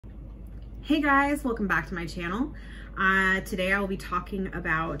Hey guys, welcome back to my channel. Today I will be talking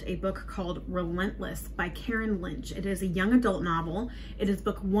about a book called Relentless by Lynch. It is a young adult novel. It is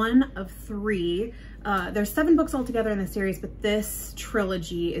book 1 of 3. There's 7 books altogether in the series, but this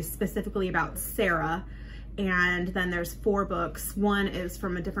trilogy is specifically about Sarah. And then there's 4 books. 1 is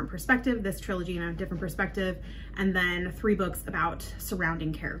from a different perspective, this trilogy in a different perspective, and then 3 books about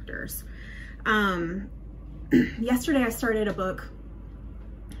surrounding characters. Yesterday I started a book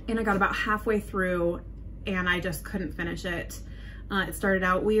and I got about halfway through and I just couldn't finish it. It started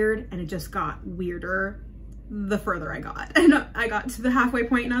out weird and it just got weirder the further I got. And I got to the halfway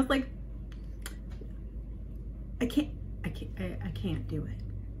point and I was like, I can't do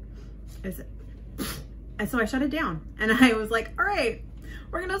it. And so I shut it down and I was like, all right,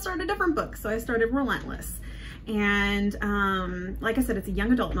 we're gonna start a different book. So I started Relentless. And like I said, it's a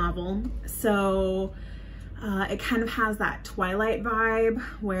young adult novel. So it kind of has that Twilight vibe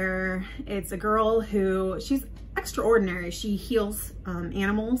where it's a girl who, she's extraordinary. She heals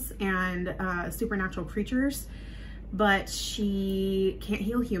animals and supernatural creatures, but she can't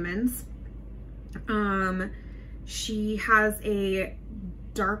heal humans. She has a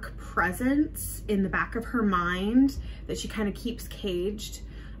dark presence in the back of her mind that she kind of keeps caged,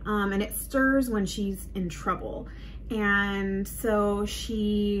 and it stirs when she's in trouble. And so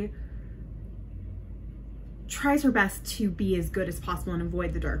she tries her best to be as good as possible and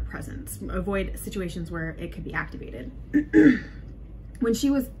avoid the dark presence, avoid situations where it could be activated. When she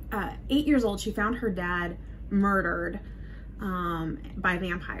was 8 years old, she found her dad murdered by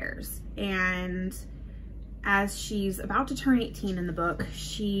vampires. And as she's about to turn 18 in the book,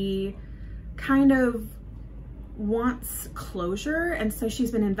 she kind of wants closure. And so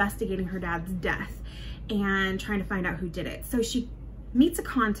she's been investigating her dad's death and trying to find out who did it. So she meets a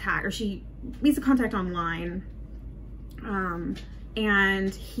contact online,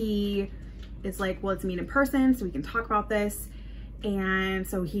 and he is like, well, let's meet in person so we can talk about this. And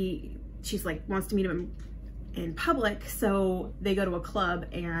so she's like, wants to meet him in public. So they go to a club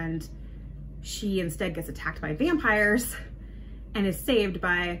and she instead gets attacked by vampires and is saved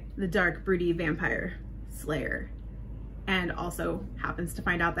by the dark, broody vampire slayer. And also happens to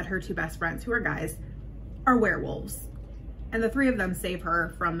find out that her 2 best friends, who are guys, are werewolves. And the 3 of them save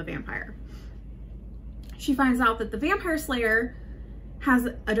her from the vampire. She finds out that the vampire slayer has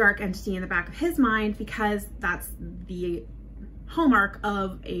a dark entity in the back of his mind because that's the hallmark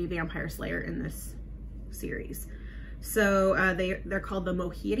of a vampire slayer in this series. So they're called the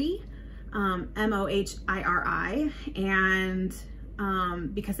Mohiri, M-O-H-I-R-I, and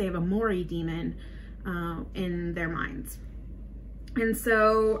because they have a Mori demon in their minds. And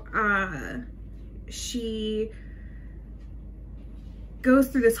so she goes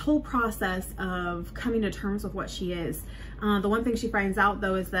through this whole process of coming to terms with what she is. The one thing she finds out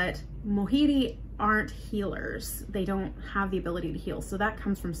though is that Mohiri aren't healers. They don't have the ability to heal. So that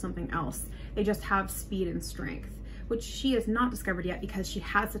comes from something else. They just have speed and strength, which she has not discovered yet because she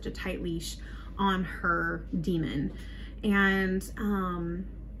has such a tight leash on her demon. And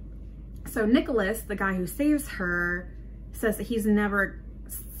so Nicholas, the guy who saves her, says that he's never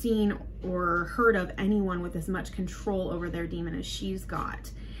seen or heard of anyone with as much control over their demon as she's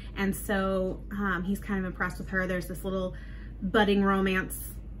got. And so he's kind of impressed with her. There's this little budding romance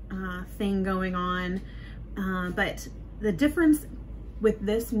thing going on. But the difference with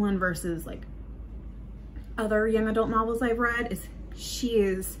this one versus like other young adult novels I've read is she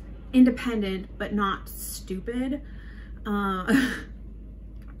is independent but not stupid. I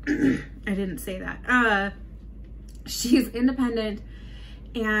didn't say that. She's independent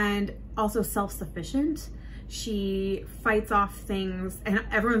and also self-sufficient. She fights off things and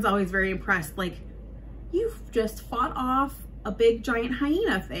everyone's always very impressed. Like, you've just fought off a big giant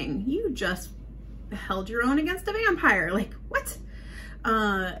hyena thing. You just held your own against a vampire. Like, what?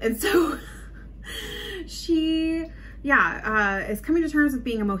 And so she, is coming to terms with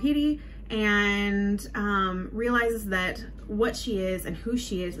being a Mohiri and realizes that what she is and who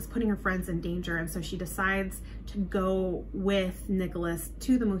she is putting her friends in danger. And so she decides to go with Nicholas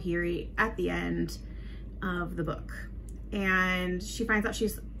to the Mohiri at the end of the book. And she finds out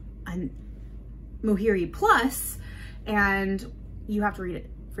she's a Mohiri plus, and you have to read it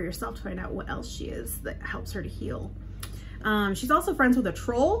for yourself to find out what else she is that helps her to heal. She's also friends with a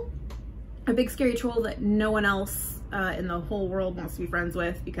troll, a big scary troll that no one else in the whole world wants to be friends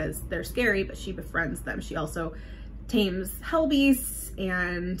with because they're scary, but she befriends them. She also tames hell beasts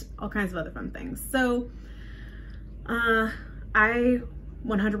and all kinds of other fun things. So I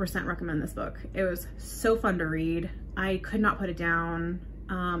 100% recommend this book. It was so fun to read. I could not put it down.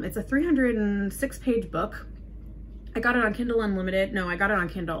 It's a 306 page book. I got it on Kindle Unlimited. No, I got it on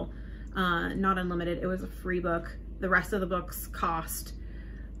Kindle. not unlimited. It was a free book. The rest of the books cost,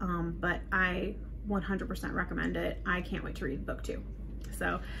 but I 100% recommend it. I can't wait to read book 2.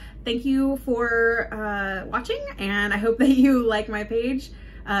 So thank you for watching, and I hope that you like my page.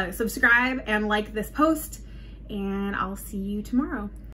 Subscribe and like this post, and I'll see you tomorrow.